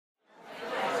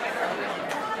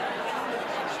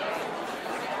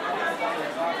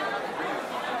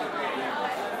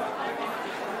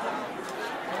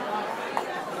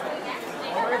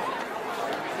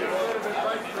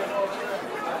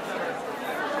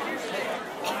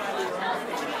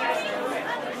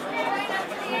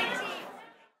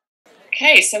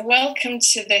Okay, so welcome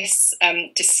to this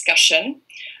discussion.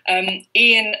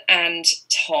 Ian and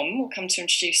Tom will come to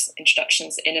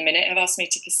introductions in a minute. Have asked me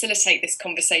to facilitate this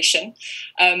conversation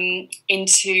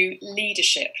into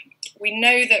leadership. We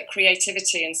know that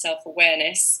creativity and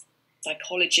self-awareness,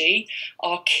 psychology,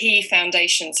 are key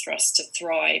foundations for us to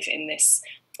thrive in this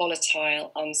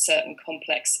volatile, uncertain,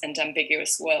 complex and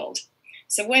ambiguous world.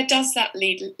 So where does that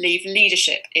leave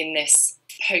leadership in this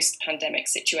post-pandemic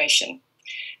situation?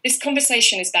 This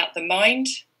conversation is about the mind,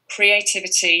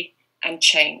 creativity and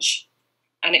change,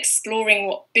 and exploring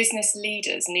what business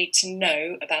leaders need to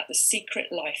know about the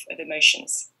secret life of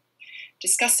emotions.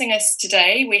 Discussing us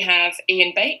today, we have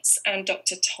Ian Bates and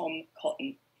Dr. Tom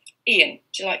Cotton. Ian,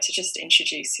 would you like to just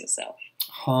introduce yourself?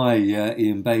 Hi,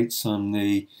 Ian Bates. I'm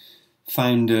the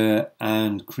founder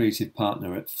and creative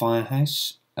partner at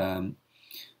Firehaus.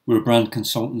 We're a brand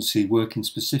consultancy working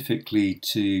specifically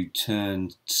to turn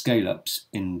scale-ups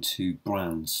into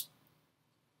brands.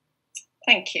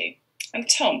 Thank you. And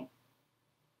Tom?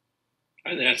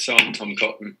 Hi there, so I'm Tom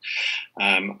Cotton.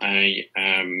 I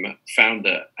am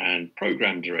founder and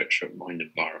program director at Mind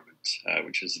Environment,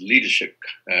 which is a leadership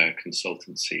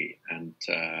consultancy, and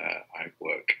I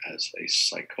work as a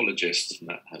psychologist, and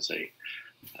that has a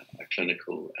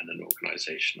clinical and an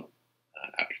organisational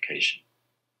application.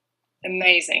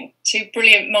 Amazing. Two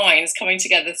brilliant minds coming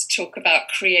together to talk about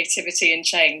creativity and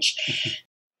change.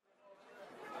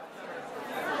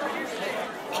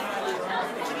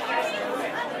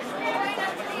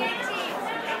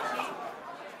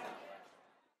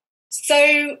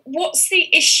 So what's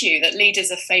the issue that leaders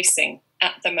are facing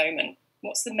at the moment?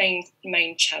 What's the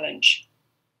main challenge?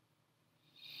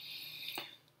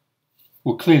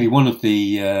 Well, clearly one of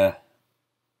the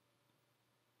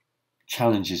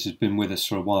challenges has been with us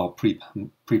for a while,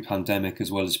 pre-pandemic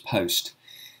as well as post,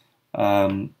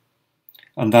 and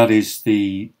that is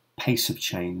the pace of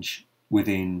change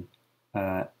within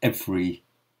every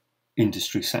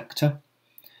industry sector.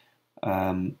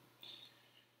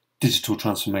 Digital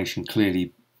transformation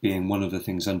clearly being one of the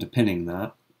things underpinning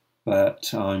that,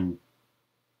 but I'm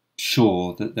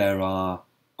sure that there are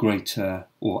greater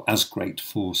or as great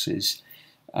forces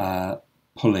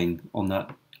pulling on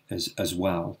that as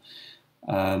well.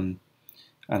 And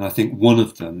I think one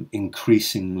of them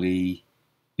increasingly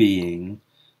being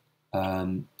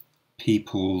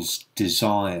people's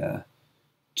desire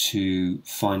to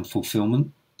find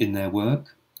fulfillment in their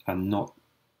work and not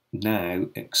now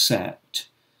accept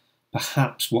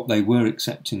perhaps what they were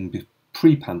accepting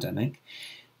pre-pandemic,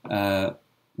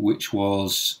 which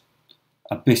was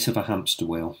a bit of a hamster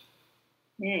wheel.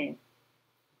 Mm.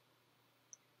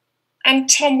 And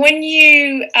Tom, when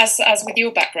you, as with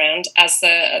your background as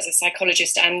a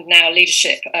psychologist and now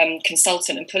leadership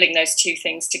consultant, and pulling those two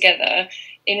things together,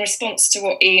 in response to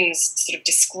what Ian's sort of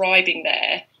describing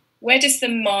there, where does the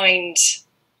mind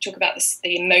talk about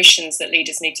the emotions that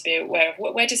leaders need to be aware of?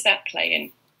 Where does that play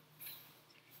in?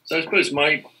 So I suppose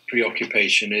my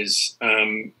preoccupation is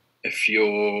if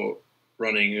you're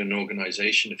running an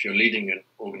organisation, if you're leading an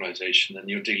organisation, and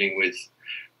you're dealing with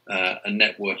a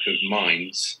network of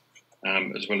minds,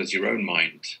 as well as your own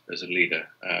mind as a leader,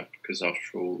 because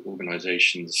after all,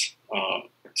 organisations are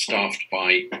staffed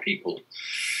by people.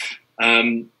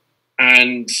 And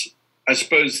I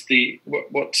suppose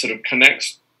what sort of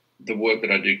connects the work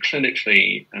that I do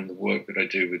clinically and the work that I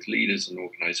do with leaders and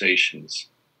organisations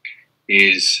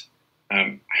is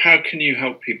how can you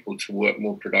help people to work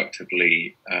more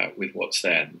productively with what's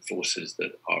there, the forces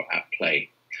that are at play.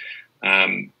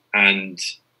 And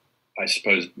I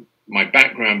suppose my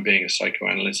background being a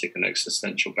psychoanalytic and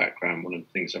existential background, one of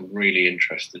the things I'm really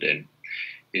interested in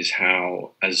is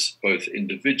how, as both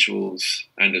individuals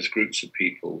and as groups of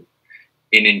people,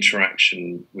 in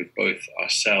interaction with both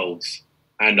ourselves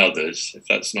and others, if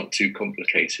that's not too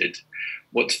complicated,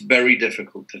 what's very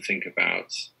difficult to think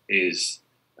about is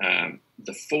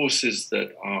the forces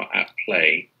that are at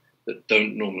play that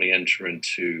don't normally enter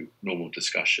into normal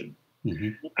discussion.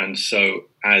 Mm-hmm. And so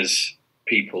as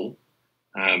people,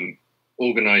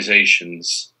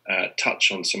 organizations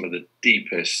touch on some of the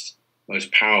deepest,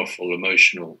 most powerful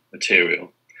emotional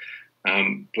material,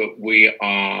 but we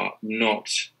are not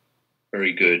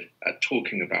very good at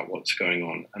talking about what's going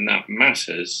on. And that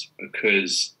matters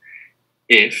because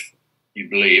if you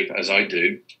believe, as I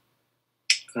do,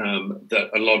 that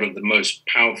a lot of the most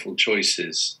powerful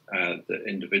choices that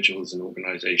individuals and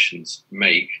organizations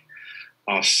make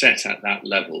are set at that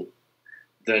level,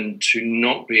 then to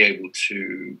not be able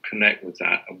to connect with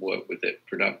that and work with it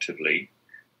productively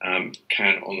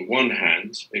can, on the one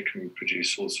hand, it can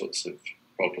produce all sorts of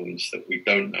problems that we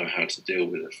don't know how to deal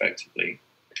with effectively.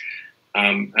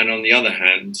 And on the other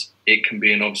hand, it can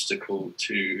be an obstacle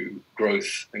to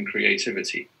growth and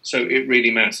creativity. So it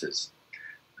really matters.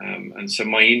 And so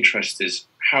my interest is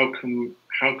how can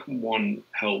one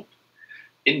help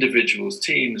individuals,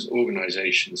 teams,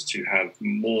 organizations to have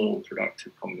more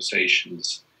productive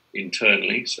conversations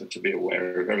internally, so to be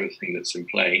aware of everything that's in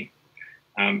play,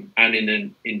 and in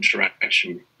an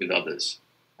interaction with others.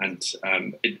 And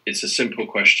it's a simple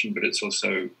question, but it's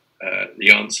also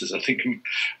the answers, I think,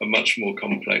 are much more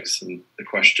complex than the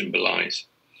question belies.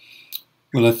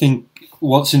 Well, I think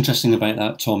what's interesting about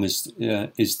that, Tom, is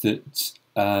that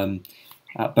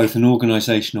at both an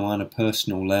organisational and a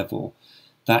personal level,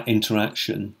 that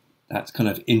interaction, that kind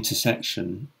of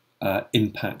intersection,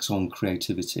 impacts on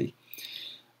creativity,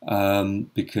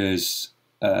 because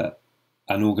an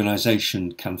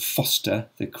organisation can foster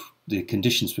the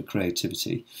conditions for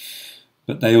creativity,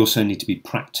 but they also need to be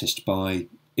practiced by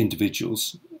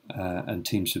individuals and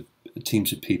teams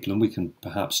of people, and we can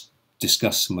perhaps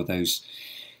discuss some of those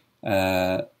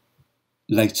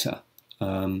later.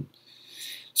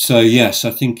 So yes,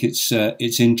 I think it's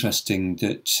interesting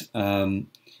that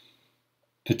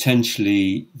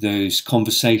potentially those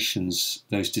conversations,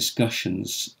 those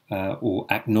discussions, or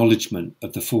acknowledgement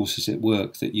of the forces at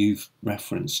work that you've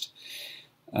referenced,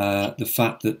 the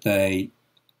fact that they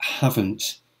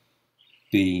haven't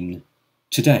been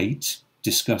to date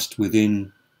discussed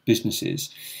within businesses,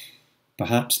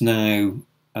 perhaps now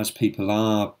as people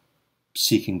are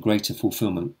seeking greater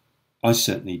fulfillment, I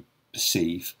certainly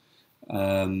perceive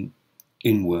in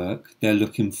work, they're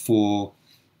looking for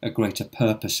a greater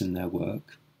purpose in their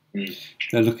work.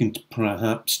 They're looking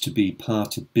perhaps to be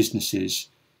part of businesses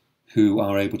who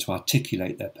are able to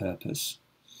articulate their purpose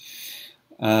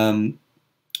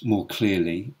more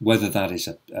clearly, whether that is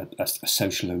a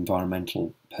social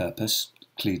environmental purpose.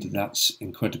 Clearly that's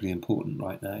incredibly important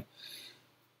right now,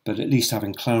 but at least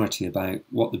having clarity about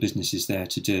what the business is there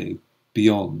to do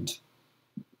beyond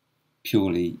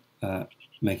purely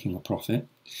making a profit.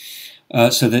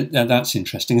 So that's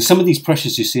interesting. And some of these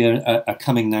pressures you see are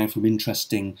coming now from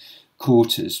interesting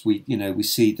quarters. We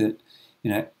see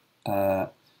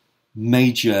that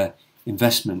major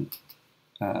investment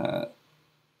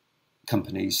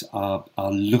companies are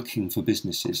looking for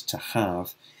businesses to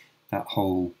have that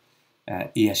whole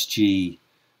ESG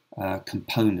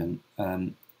component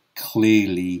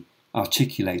clearly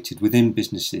articulated within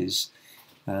businesses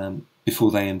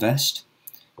before they invest.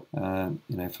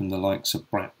 From the likes of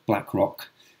BlackRock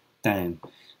down.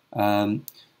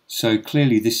 So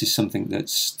clearly this is something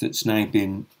that's now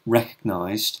been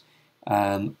recognised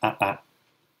at that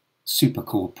super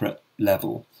corporate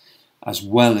level, as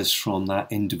well as from that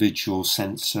individual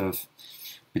sense of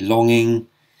belonging,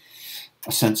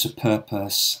 a sense of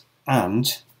purpose,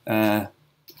 and I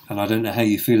don't know how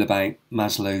you feel about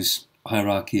Maslow's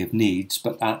hierarchy of needs,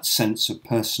 but that sense of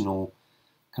personal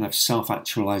kind of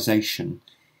self-actualization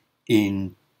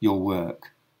in your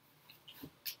work.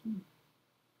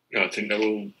 I think they're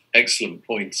all excellent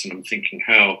points, and I'm thinking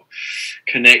how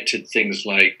connected things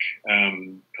like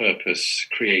purpose,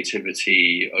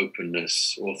 creativity,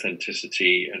 openness,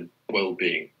 authenticity, and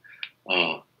well-being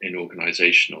are in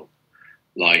organizational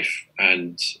life,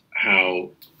 and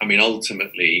how,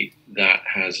 ultimately that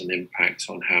has an impact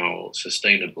on how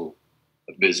sustainable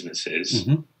a business is.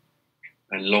 Mm-hmm.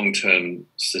 And long-term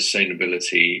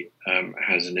sustainability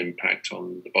has an impact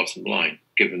on the bottom line,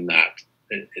 given that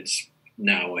it's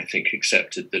now, I think,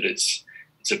 accepted that it's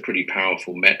a pretty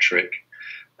powerful metric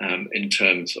in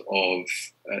terms of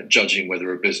judging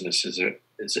whether a business is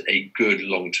a good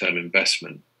long-term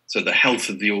investment. So the health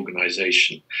of the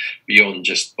organization, beyond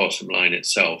just bottom line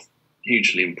itself,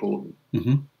 hugely important.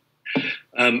 Mm-hmm.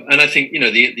 And I think,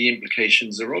 the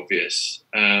implications are obvious.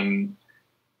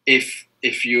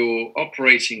 If you're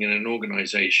operating in an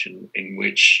organization in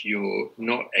which you're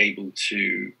not able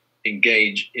to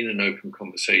engage in an open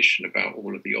conversation about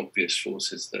all of the obvious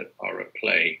forces that are at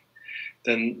play,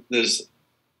 then there's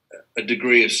a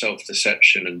degree of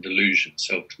self-deception and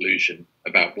self-delusion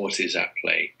about what is at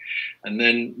play. And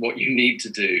then what you need to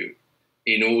do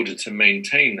in order to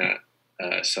maintain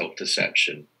that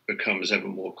self-deception becomes ever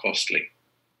more costly.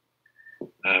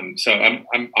 So I'm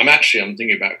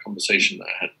thinking about a conversation that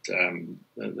I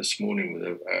had this morning with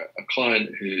a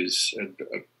client who's a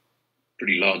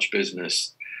pretty large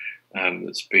business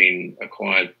that's been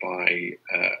acquired by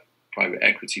a private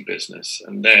equity business,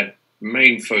 and their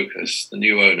main focus, the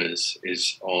new owners,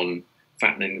 is on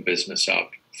fattening the business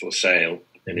up for sale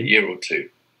in a year or two.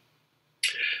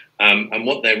 And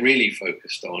what they're really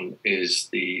focused on is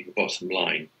the bottom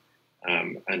line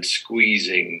and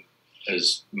squeezing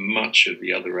as much of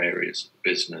the other areas of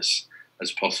the business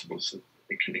as possible so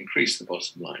they can increase the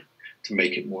bottom line to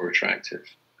make it more attractive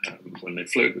when they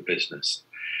float the business.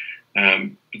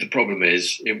 But the problem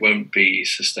is it won't be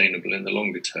sustainable in the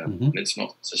longer term. Mm-hmm. It's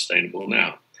not sustainable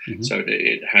now. Mm-hmm. So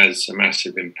it has a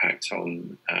massive impact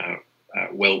on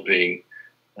well-being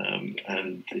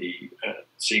and the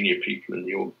senior people in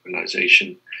the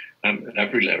organisation at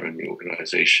every level in the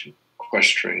organisation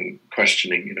questioning,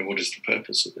 what is the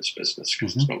purpose of this business?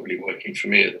 Because it's not really working for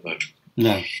me at the moment.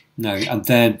 No, and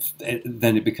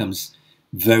then it becomes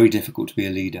very difficult to be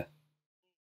a leader